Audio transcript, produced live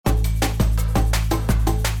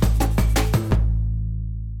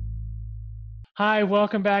Hi,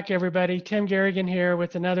 welcome back, everybody. Tim Garrigan here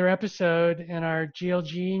with another episode in our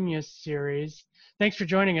GLGenius series. Thanks for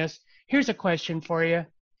joining us. Here's a question for you.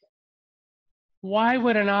 Why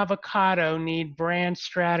would an avocado need brand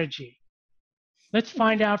strategy? Let's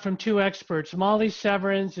find out from two experts. Molly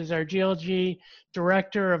Severance is our GLG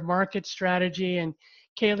Director of Market Strategy, and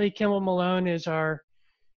Kaylee Kimball Malone is our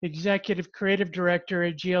Executive Creative Director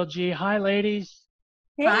at GLG. Hi, ladies.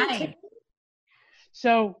 Hi.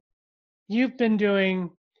 So, you've been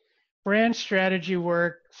doing brand strategy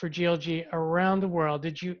work for GLG around the world.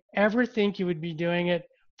 Did you ever think you would be doing it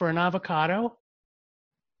for an avocado?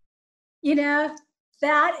 You know,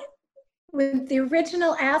 that when the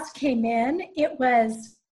original ask came in, it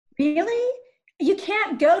was really, you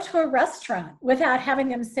can't go to a restaurant without having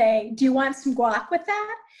them say, do you want some guac with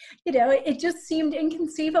that? You know, it just seemed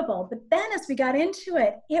inconceivable. But then as we got into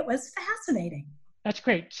it, it was fascinating. That's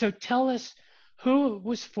great. So tell us who it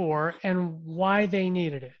was for and why they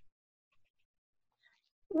needed it.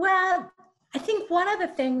 Well, I think one of the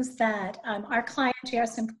things that our client, JR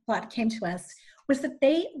Simplot, came to us was that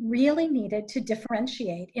they really needed to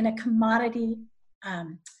differentiate in a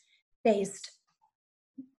commodity-based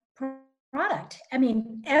product. I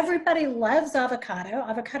mean, everybody loves avocado.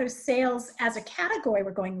 Avocado sales as a category were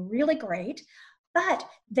going really great, but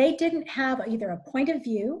they didn't have either a point of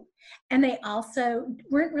view, and they also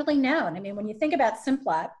weren't really known. I mean, when you think about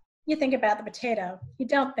Simplot, you think about the potato, you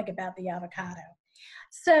don't think about the avocado.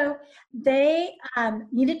 So they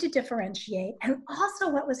needed to differentiate. And also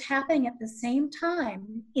what was happening at the same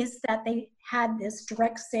time is that they had this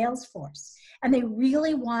direct sales force, and they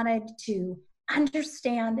really wanted to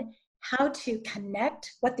understand how to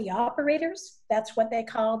connect what the operators, that's what they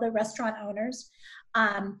call the restaurant owners,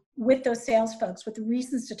 with those sales folks, with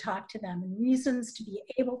reasons to talk to them and reasons to be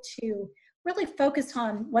able to really focus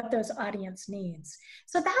on what those audience needs.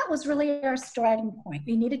 So that was really our starting point.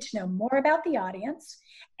 We needed to know more about the audience,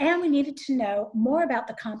 and we needed to know more about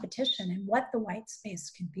the competition and what the white space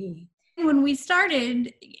could be. When we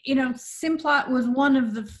started, Simplot was one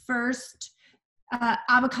of the first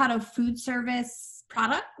avocado food service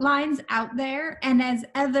product lines out there. And as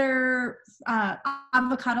other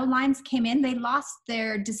avocado lines came in, they lost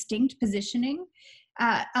their distinct positioning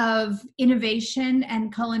of innovation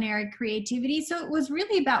and culinary creativity. So it was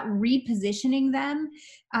really about repositioning them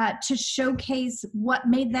to showcase what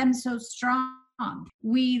made them so strong.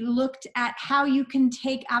 We looked at how you can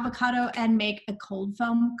take avocado and make a cold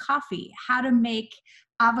foam coffee, how to make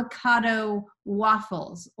avocado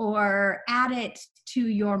waffles or add it to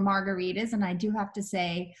your margaritas. And I do have to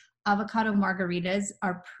say, avocado margaritas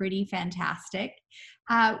are pretty fantastic.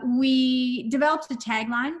 We developed a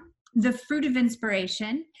tagline, the fruit of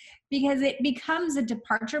inspiration, because it becomes a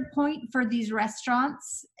departure point for these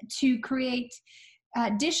restaurants to create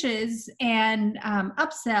dishes and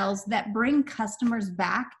upsells that bring customers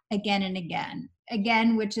back again and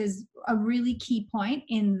again, which is a really key point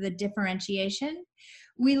in the differentiation.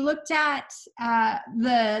 We looked at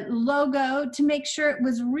the logo to make sure it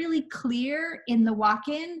was really clear in the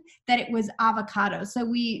walk-in that it was avocado. So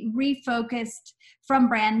we refocused from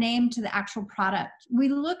brand name to the actual product. We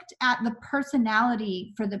looked at the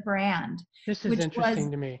personality for the brand. This is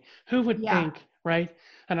interesting to me. Who would think, right?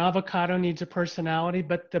 An avocado needs a personality,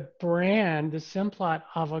 but the brand, the Simplot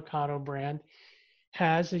avocado brand,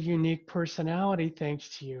 has a unique personality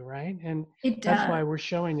thanks to you, right? And that's why we're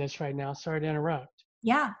showing this right now. Sorry to interrupt.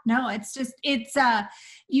 Yeah, no, it's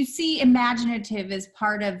you see imaginative as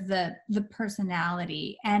part of the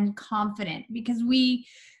personality and confident, because we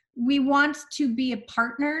want to be a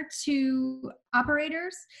partner to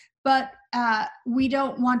operators, but we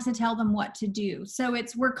don't want to tell them what to do. So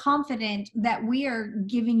we're confident that we are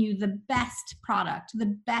giving you the best product,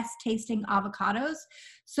 the best tasting avocados,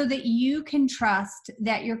 so that you can trust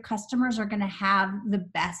that your customers are going to have the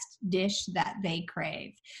best dish that they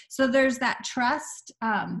crave. So there's that trust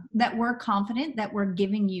that we're confident that we're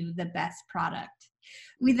giving you the best product.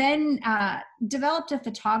 We then developed a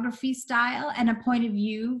photography style and a point of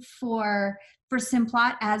view for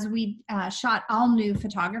Simplot as we shot all new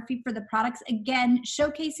photography for the products, again,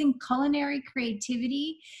 showcasing culinary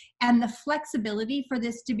creativity and the flexibility for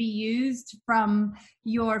this to be used from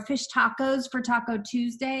your fish tacos for Taco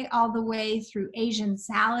Tuesday all the way through Asian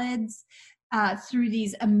salads, through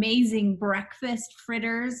these amazing breakfast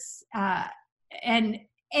fritters, and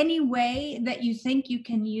any way that you think you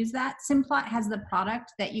can use that, Simplot has the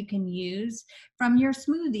product that you can use, from your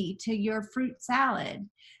smoothie to your fruit salad.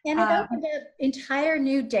 And it opened up entire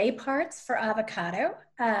new day parts for avocado.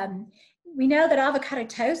 we know that avocado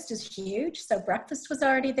toast is huge, so breakfast was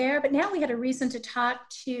already there, but now we had a reason to talk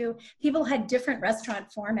to people who had different restaurant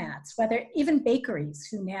formats, whether even bakeries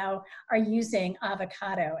who now are using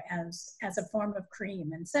avocado as a form of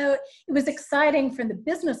cream. And so it was exciting from the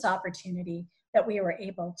business opportunity that we were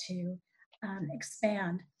able to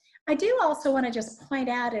expand. I do also want to just point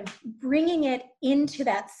out of bringing it into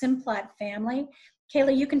that Simplot family.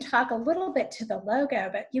 Kayla, you can talk a little bit to the logo,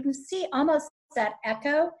 but you can see almost that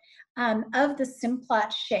echo of the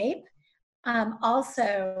Simplot shape,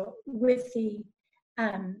 also with the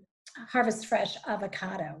Harvest Fresh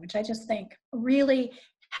avocado, which I just think really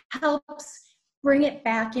helps bring it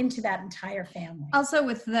back into that entire family. Also,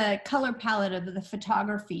 with the color palette of the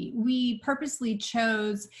photography, we purposely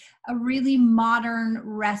chose a really modern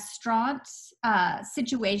restaurant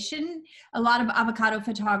situation. A lot of avocado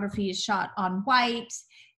photography is shot on white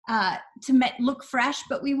to look fresh,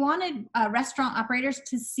 but we wanted restaurant operators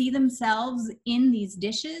to see themselves in these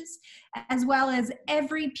dishes, as well as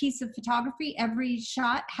every piece of photography, every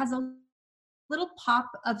shot has a little pop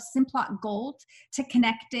of Simplot gold to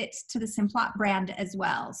connect it to the Simplot brand as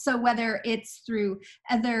well. So whether it's through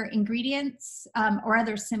other ingredients or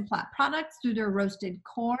other Simplot products, through their roasted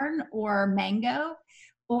corn or mango,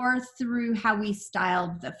 or through how we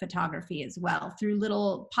styled the photography as well, through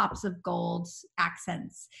little pops of gold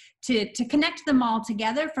accents to connect them all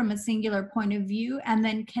together from a singular point of view and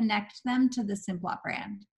then connect them to the Simplot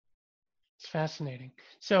brand. It's fascinating.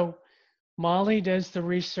 So Molly does the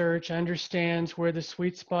research, understands where the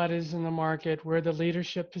sweet spot is in the market, where the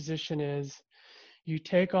leadership position is. You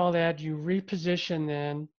take all that, you reposition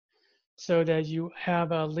then so that you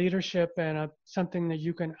have a leadership and something that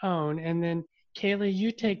you can own. And then Kaylee,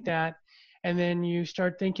 you take that and then you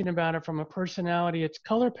start thinking about it from a personality. It's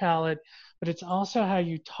color palette, but it's also how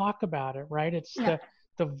you talk about it, right? It's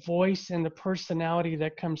the voice and the personality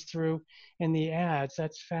that comes through in the ads.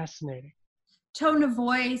 That's fascinating. Tone of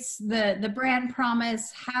voice, the brand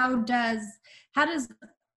promise, how does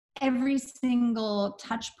every single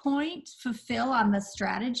touch point fulfill on the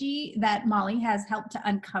strategy that Molly has helped to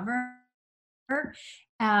uncover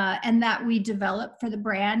and that we developed for the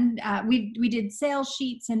brand. We did sales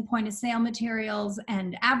sheets and point of sale materials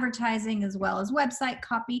and advertising as well as website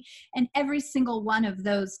copy, and every single one of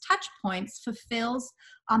those touch points fulfills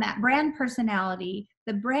on that brand personality,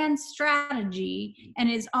 the brand strategy, and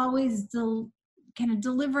is always kind of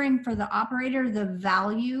delivering for the operator the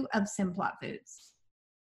value of Simplot Foods.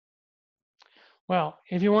 Well,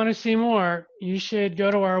 if you want to see more, you should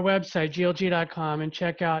go to our website, glg.com, and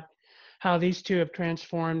check out how these two have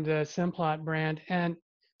transformed the Simplot brand and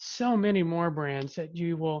so many more brands that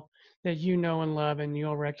you know and love and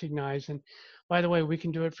you'll recognize. And by the way, we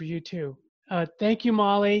can do it for you too. Thank you,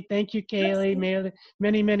 Molly. Thank you, Kaylee.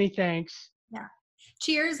 Many, many thanks. Yeah.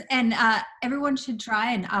 Cheers. And everyone should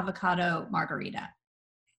try an avocado margarita.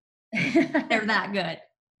 They're that good.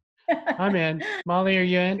 I'm in. Molly, are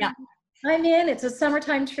you in? Yeah. I'm in. It's a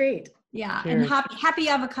summertime treat. Yeah. Cheers. And happy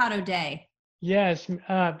Avocado Day. Yes.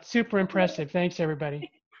 Super impressive. Thanks,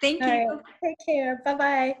 everybody. Thank you. All right. Take care.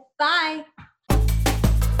 Bye-bye. Bye.